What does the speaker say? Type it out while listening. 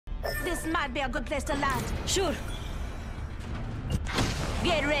This might be a good place to land. Sure.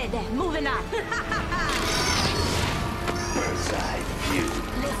 Get ready. Moving on. Bird's eye view.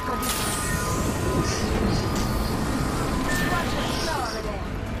 Let's go this way. Watch the snow over there.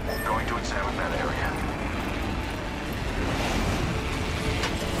 Going to examine that area.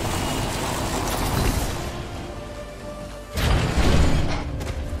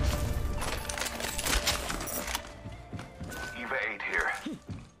 Eva 8 here.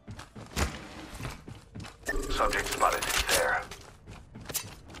 Subject spotted. There.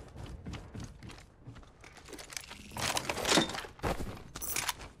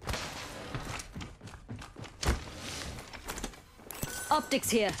 Optics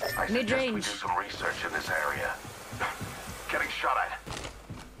here. I suggest we Mid-range. do some research in this area. Getting shot at.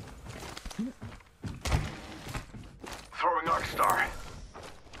 Throwing Arc Star.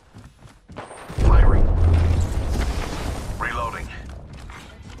 Firing. Reloading.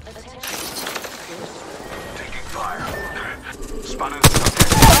 Taking fire. Spotted a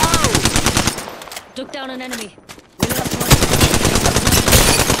subject. Took down an enemy.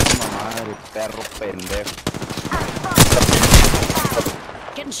 Madre, perro pendejo.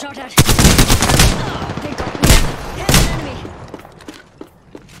 Getting shot at. They got me. There's an enemy.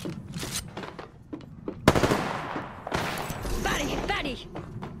 Batty.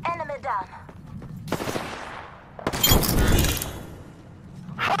 Enemy down.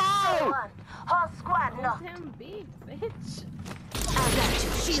 One. Whole squad knocked. Damn big bitch. I got you.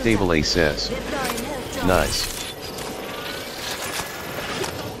 Shields Stable up. A says. Deploying health drone. Nice.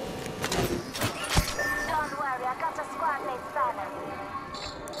 Don't worry, I got a squad mate banner.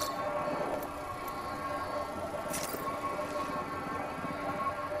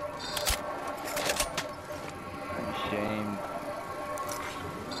 Shame.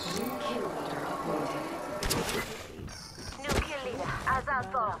 New kill leader, Azal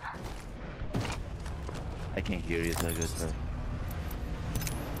Thorn. I can't hear you so good, sir.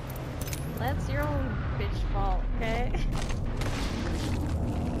 That's your own bitch fault, okay?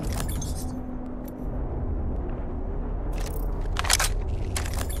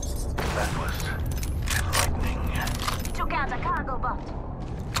 That was enlightening. Took out a cargo bot.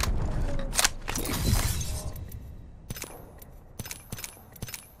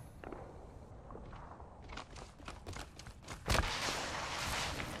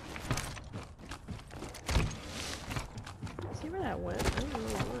 See where that went? I don't know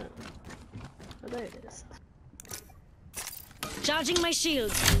where it went. Oh, there it is. Charging my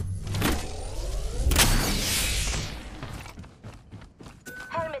shields.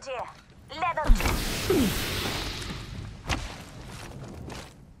 Helmet here. Level 2.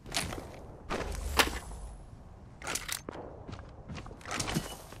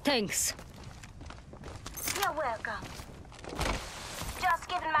 Thanks. You're welcome. Just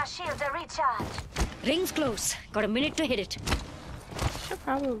giving my shields a recharge. Ring's close. Got a minute to hit it. Should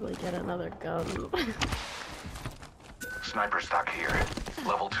probably get another gun. Sniper stock here.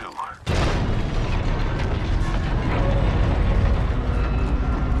 Level 2. Just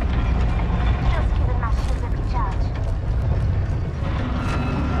giving my shields a recharge.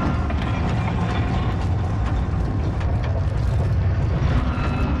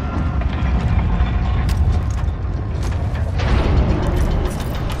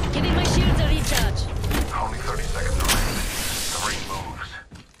 Giving my shields a recharge. Only 30 seconds remaining. 3 moves.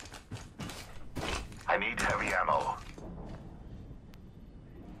 I need heavy ammo.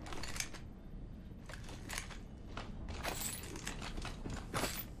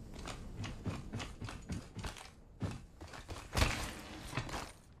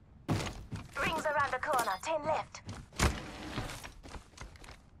 Rings around the corner. 10 left.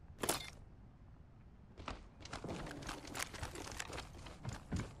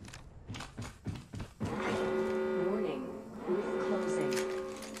 Warning. Roof closing.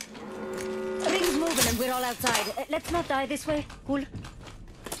 Ring's moving and we're all outside. Let's not die this way. Cool.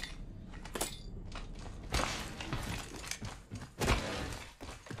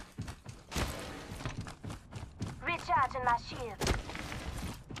 Recharging my shield.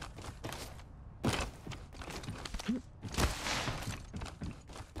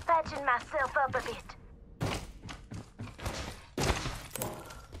 Patching myself up a bit.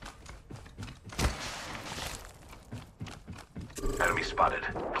 Enemy spotted.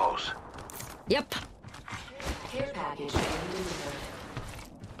 Close. Yep. Care package being delivered.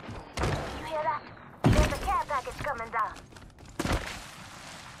 You hear that? There's a care package coming down.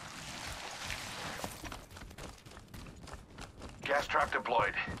 Gas trap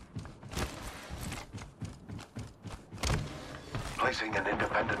deployed. Placing an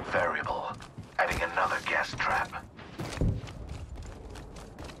independent variable. Adding another gas trap.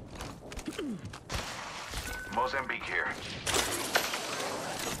 Mozambique here.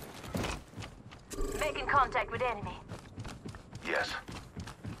 Making contact with enemy. Yes.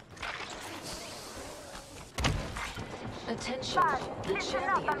 Attention. Bud, The listen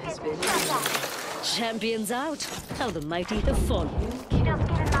up, champion I'm has getting been shot eliminated. at. Champions out. How the mighty have fallen. Just giving my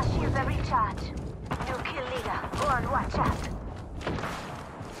shields a recharge. New kill leader. Go on, watch out.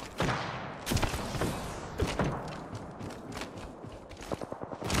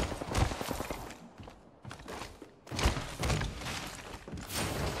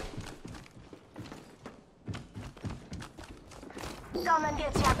 Come and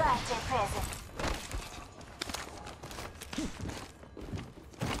get your birthday present.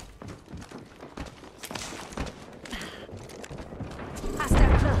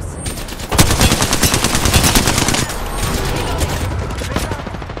 Hostile close.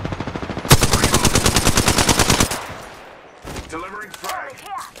 Delivering frag.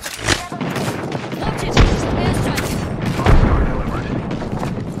 Here. Never Watch it. Airstrike. Star delivered.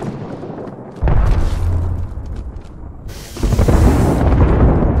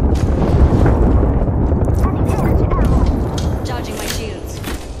 I need energy ammo. Charging my shields.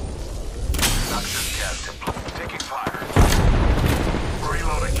 Toxic gas taking fire.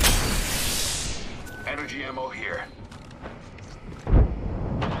 Reloading. Energy ammo here.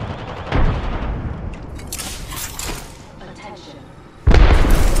 Attention.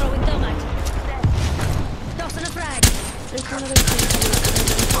 Throwing thermite. Tossing a frag. There's another team coming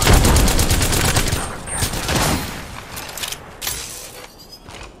up.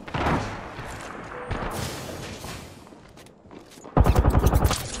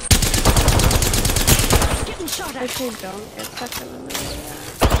 Getting shot at. Actually, don't get stuck in the middle.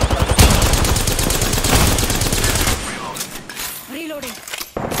 Reloading.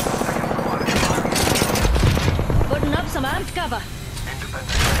 Putting up some amped cover.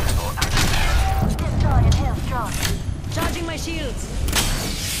 Destroying health drone. Charging my shields.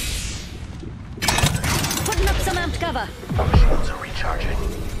 Putting up some amped cover. Shields are recharging.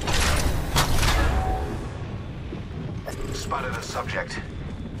 Spotted a subject.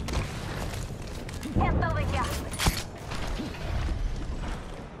 Get over here.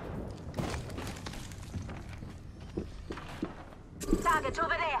 Target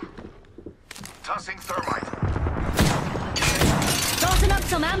over there. Tossing thermite. Tossing up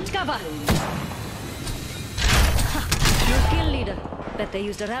some amped cover. Ha, new kill leader. Bet they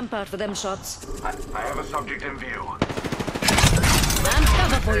used a rampart for them shots. I have a subject in view. Amped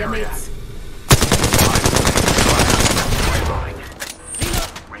cover for you, mates. Reloading.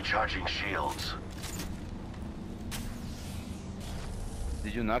 Reload. Recharging shields.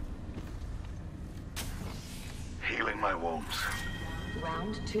 Did you knock? Healing my wounds.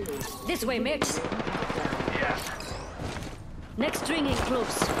 Round 2. This way, mates. Yes. Next ring is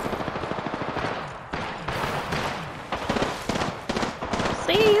close.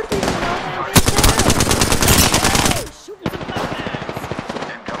 See, you didn't know that. Shooting some buckets.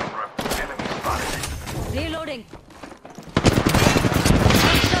 Incoming enemy spotted. Reloading.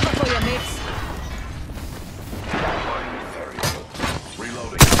 Amped cover for you, mates.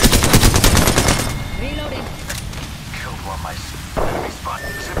 Reloading. Reloading. Killed one my enemy spot.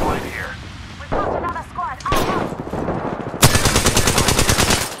 Zipline here. We got another squad. Almost.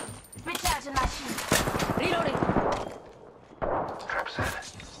 Recharging my shield. Reloading. Trap set.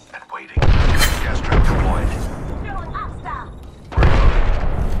 And waiting. Gas trap deployed. Drone hostile.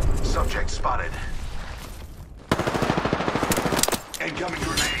 Reloading. Subject spotted. Incoming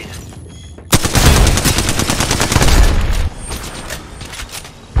grenade.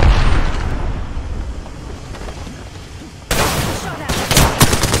 Shot at.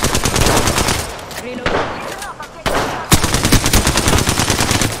 Reloading. Listen up, I'm getting shot at.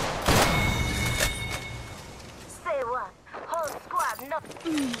 Say what? Whole squad, no.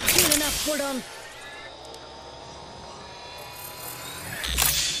 Feel enough, hold on.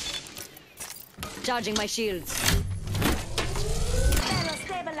 Charging my shields. Barrel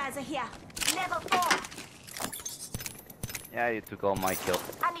stabilizer here. Never fall. Yeah, you took all my kills.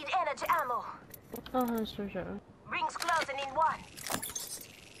 I need energy ammo. Oh, that's for sure. Rings closing in one.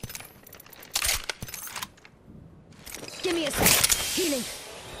 Give me a sec. Healing.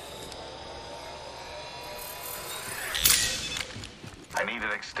 I need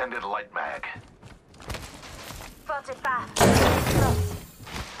an extended light mag. 45. Close.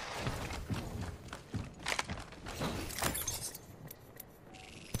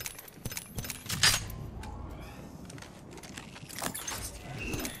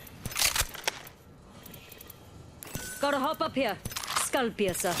 Gotta hop up here. Skull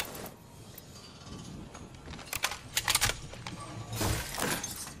piercer.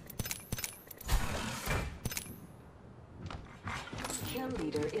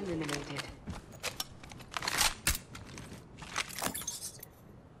 User eliminated.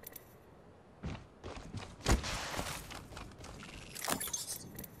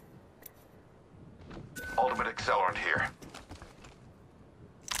 Ultimate accelerant here.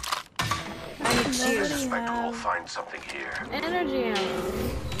 I need shield. Suspect we'll find something here. Energy ammo.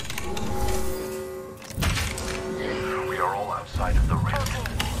 We are all outside of the rift.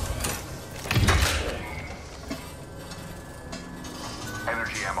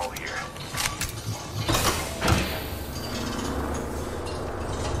 Energy ammo here.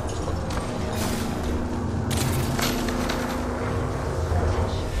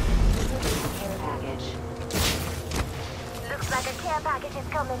 Care package. Looks like a care package is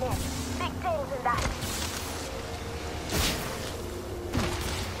coming in. Big things in that.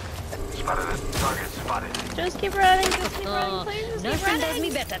 Spotted it. Target spotted. Just keep running, just keep running, Oh, please, just keep nothing does running. me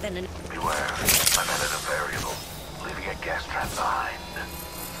better than an... Beware. I'm at a variable. Leaving a gas trap behind.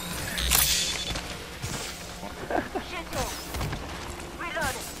 Shoot him.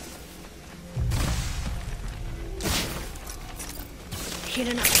 Reloading.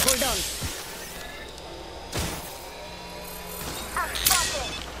 Healing up. Hold on. I'm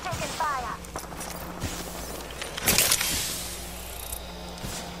spotted. Taking fire.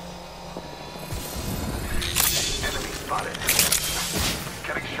 Enemy spotted.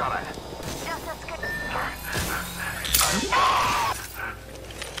 Getting shot at. Just a script.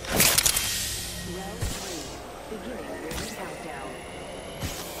 Round 3. Beginning ring countdown.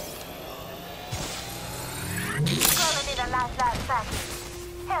 Calling it a lifeline package.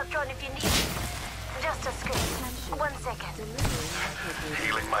 Help drone if you need it. Just a script. 1 second.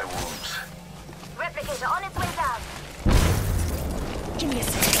 Healing my wounds. Replicator on its way down. Give me a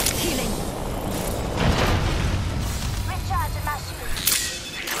sec. Healing. Recharging my shield.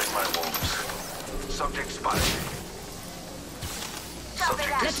 Healing my wounds. Subject spotted. Drop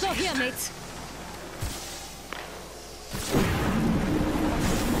it out. Let's go here, mates.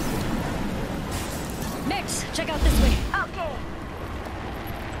 Max, check out this way. Okay.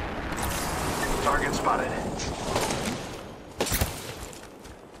 Target spotted.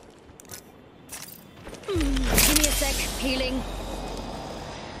 Give me a sec. Healing.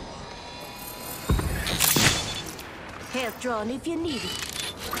 Help drone if you need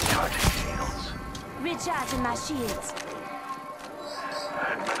it. Recharging shields. Recharging my shields.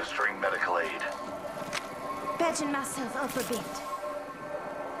 Administering medical aid. Patching myself up a bit.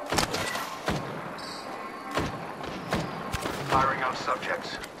 Firing on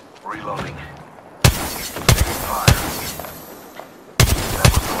subjects. Reloading. Taking fire. That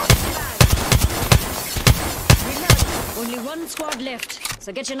was the last. Only one squad left,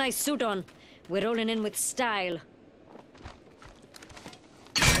 so get your nice suit on. We're rolling in with style.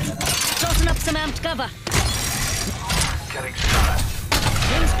 Tossing up some amped cover. Getting shot at.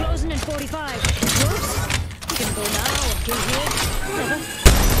 Rings closing in 45. Oops. You can go now or kill here. Whatever.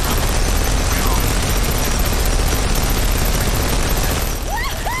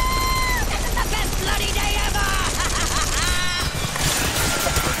 Woohoo! This is the best bloody day ever!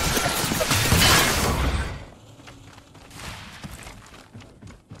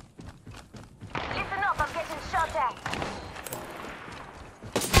 Listen up, I'm getting shot at.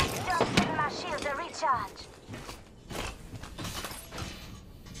 Just giving my shield a recharge.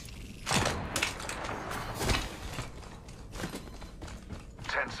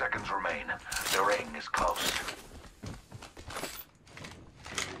 Seconds remain. The ring is close.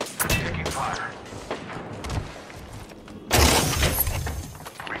 Taking fire.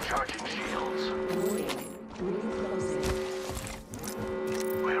 Recharging shields. Ring closing.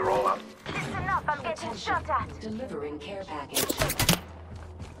 We're all up. Listen up, I'm getting shot at. Delivering care package.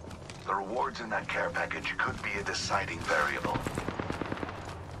 The rewards in that care package could be a deciding variable.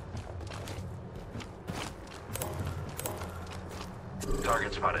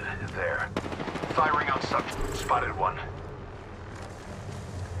 Target spotted. There. Firing on subject. Spotted one.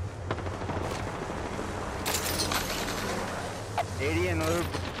 Alien herb.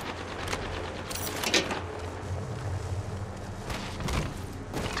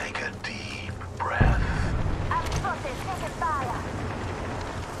 Take a deep breath. I'm spotted, taking fire.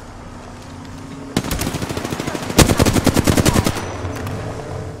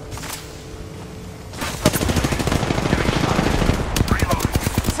 Reloading.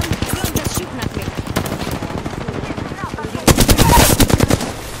 Some clone just shooting at me. Listen up, I'm getting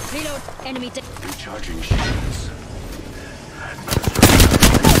Reload. Enemy Recharging shields.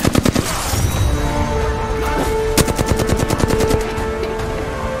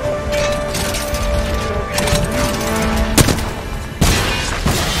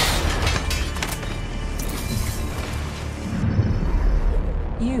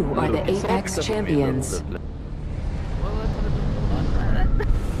 You are the Apex champions.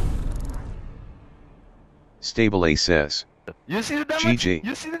 Stable A says. You see the damage? GG.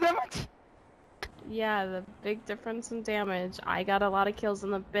 You see the damage? Yeah, the big difference in damage. I got a lot of kills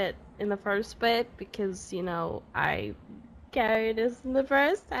in the first bit because, you know, I carried us in the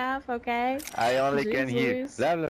first half, okay? I only can hear. Jesus. Blah, blah.